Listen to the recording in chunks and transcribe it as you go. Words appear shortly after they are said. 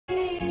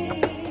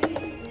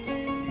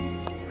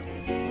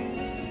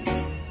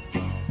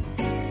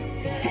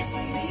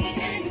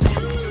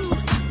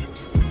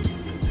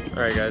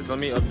Alright guys, let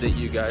me update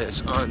you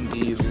guys on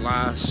the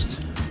last,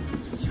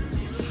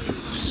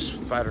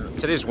 I don't know,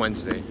 today's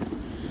Wednesday.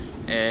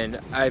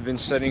 And I've been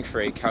studying for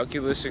a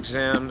calculus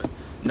exam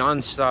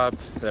non-stop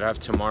that I have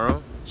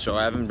tomorrow. So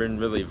I haven't been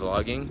really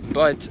vlogging,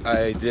 but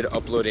I did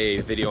upload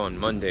a video on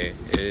Monday.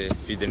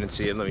 If you didn't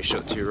see it, let me show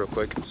it to you real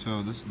quick.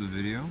 So this is the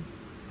video.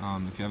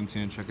 If you haven't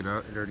seen it, check it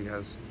out. It already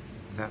has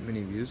that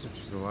many views, which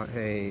is a lot.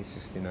 Hey,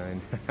 69.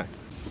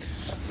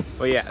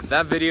 But yeah,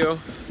 that video,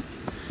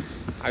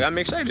 I got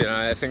me excited.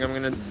 I think I'm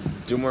gonna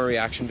do more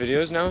reaction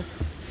videos now.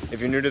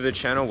 If you're new to the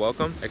channel,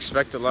 welcome.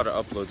 Expect a lot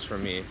of uploads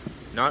from me.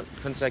 Not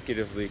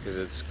consecutively, because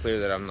it's clear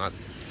that I'm not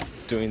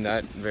doing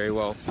that very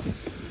well.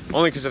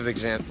 Only because of the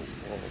exam.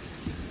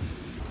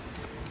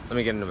 Let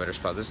me get in a better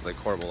spot. This is like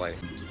horrible light.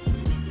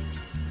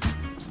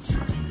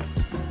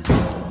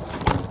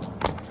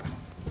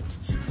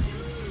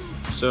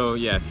 So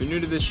yeah, if you're new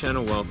to this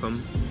channel,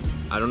 welcome.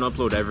 I don't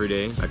upload every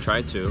day. I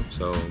try to,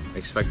 so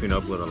expect me to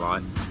upload a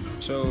lot.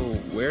 So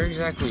where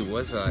exactly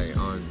was I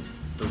on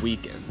the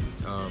weekend?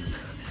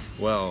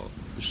 Well,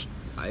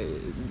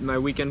 my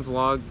weekend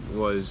vlog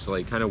was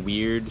like kind of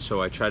weird, so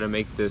I try to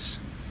make this.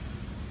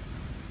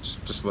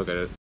 Just look at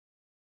it.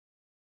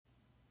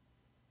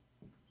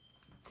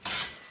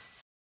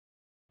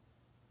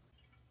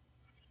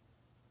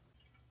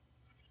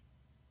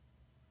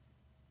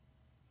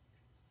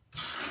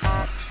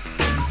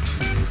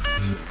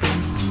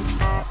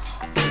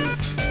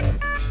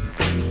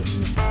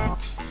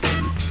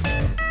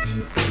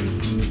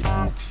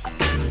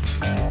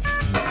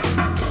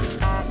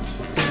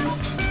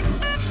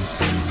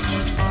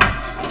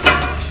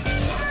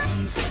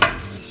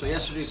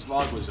 Yesterday's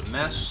vlog was a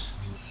mess,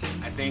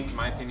 I think, in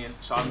my opinion,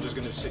 so I'm just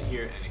gonna sit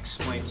here and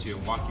explain to you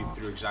and walk you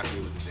through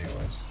exactly what the day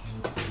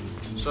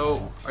was.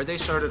 So, our day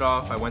started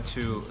off, I went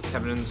to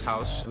Kevin's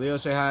house. Leo,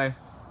 say hi.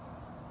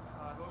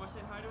 Who am I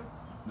saying hi to?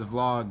 The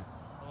vlog.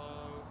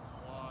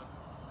 Hello,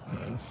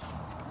 vlog.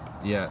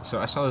 Yeah, so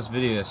I saw this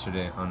video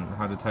yesterday on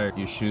how to tie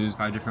your shoes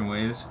 5 different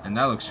ways, and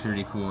that looks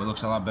pretty cool. It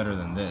looks a lot better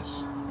than this.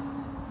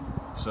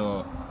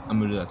 So, I'm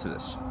gonna do that to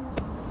this.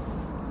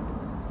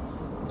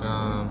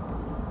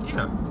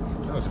 Yeah,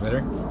 that looks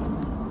better.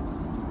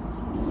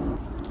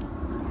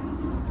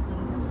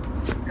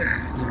 There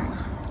we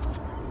go.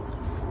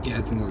 Yeah,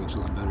 I think that looks a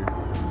lot better.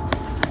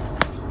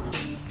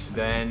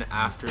 Then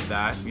after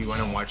that, we went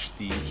and watched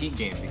the Heat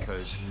game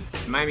because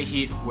Miami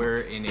Heat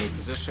were in a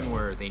position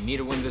where they need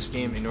to win this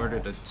game in order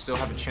to still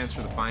have a chance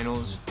for the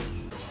finals.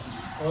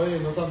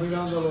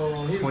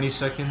 20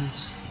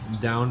 seconds,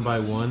 down by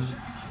 1.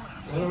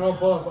 No,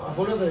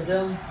 apúrate,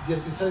 quedan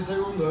 16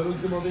 segundos del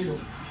último tiro.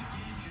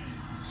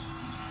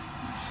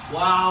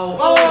 Wow!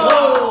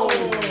 Oh!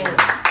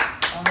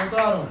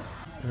 Anotaron.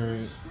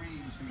 Alright,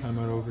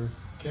 timeout over.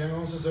 Quedan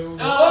 11 segundos.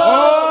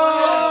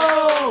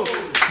 Oh!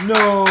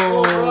 No!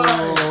 Oh!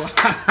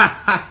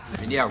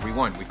 And yeah, we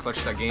won. We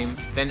clutched that game.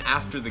 Then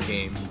after the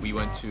game, we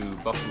went to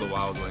Buffalo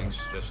Wild Wings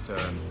just to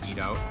eat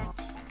out.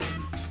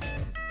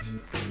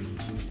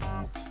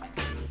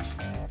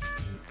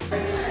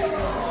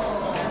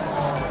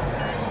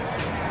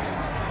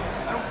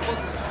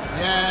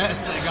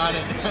 Yes, I got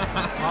it.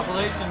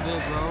 Population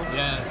did, bro.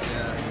 Yes,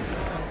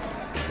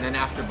 yeah. And then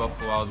after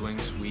Buffalo Wild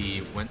Wings,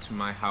 we went to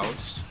my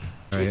house.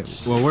 Alright,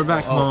 well, we're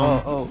back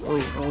home.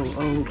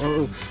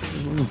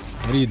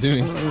 What are you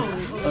doing?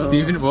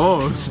 Steven?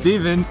 Whoa,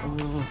 Steven!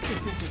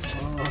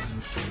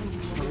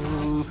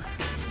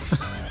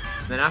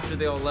 Then after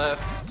they all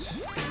left,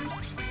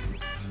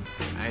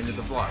 I ended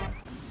the vlog.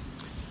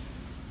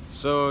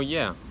 So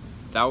yeah,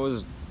 that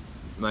was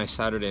my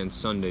Saturday and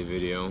Sunday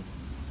video.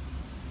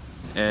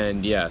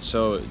 And yeah,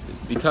 so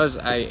because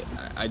I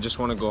just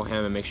want to go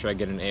ham and make sure I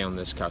get an A on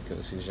this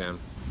calculus exam,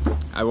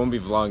 I won't be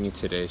vlogging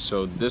today,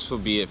 so this will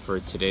be it for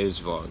today's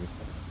vlog.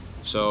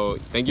 So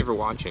thank you for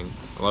watching.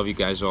 I love you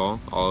guys all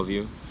of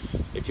you.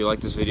 If you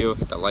like this video,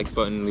 hit that like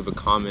button, leave a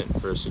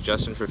comment for a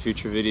suggestion for a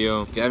future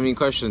video. If you have any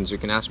questions, you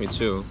can ask me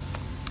too.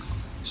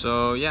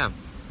 So yeah,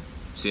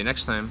 see you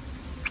next time.